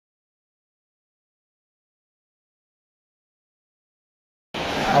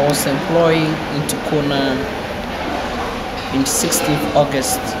I was employed into KONA in 16th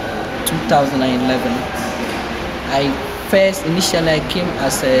August 2011. Initially I came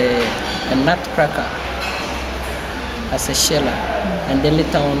as a nutcracker, as a sheller, and then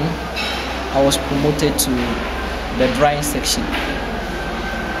later on I was promoted to the drying section.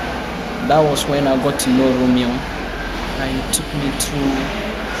 That was when I got to know Romeo, and he took me through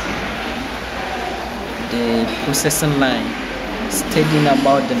the processing line, studying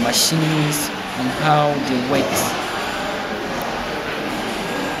about the machines and how they work.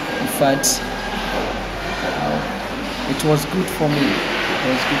 In fact, it was good for me. It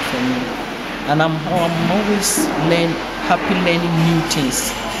was good for me, and I'm always happy learning new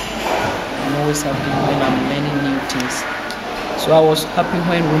things. I'm always happy when I'm learning new things. So I was happy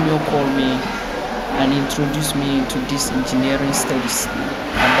when Romeo called me and introduced me into this engineering studies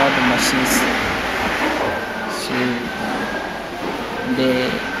about the machines. So the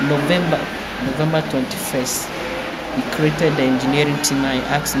November 21st, he created the engineering team and he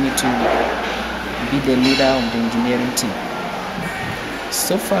asked me to be the leader of the engineering team.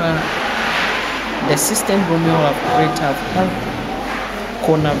 So far, the system Romeo have created have helped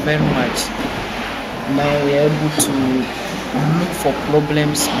KONA very much. Now we are able to look for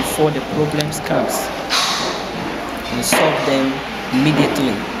problems before the problems comes and solve them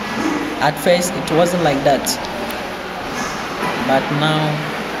immediately. At first it wasn't like that, but now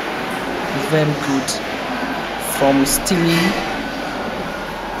it's very good. From steaming,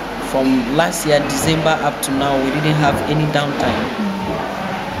 from last year December up to now, we didn't have any downtime.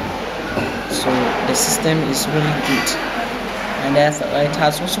 So the system is really good, and it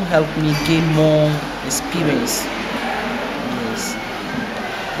has also helped me gain more experience. Yes.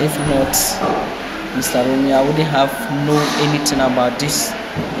 If not, Mr. Romeo, I wouldn't have known anything about this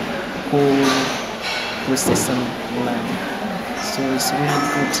whole processing line. So it's really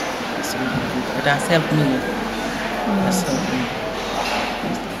good. It's really good. It has helped me. It has helped me.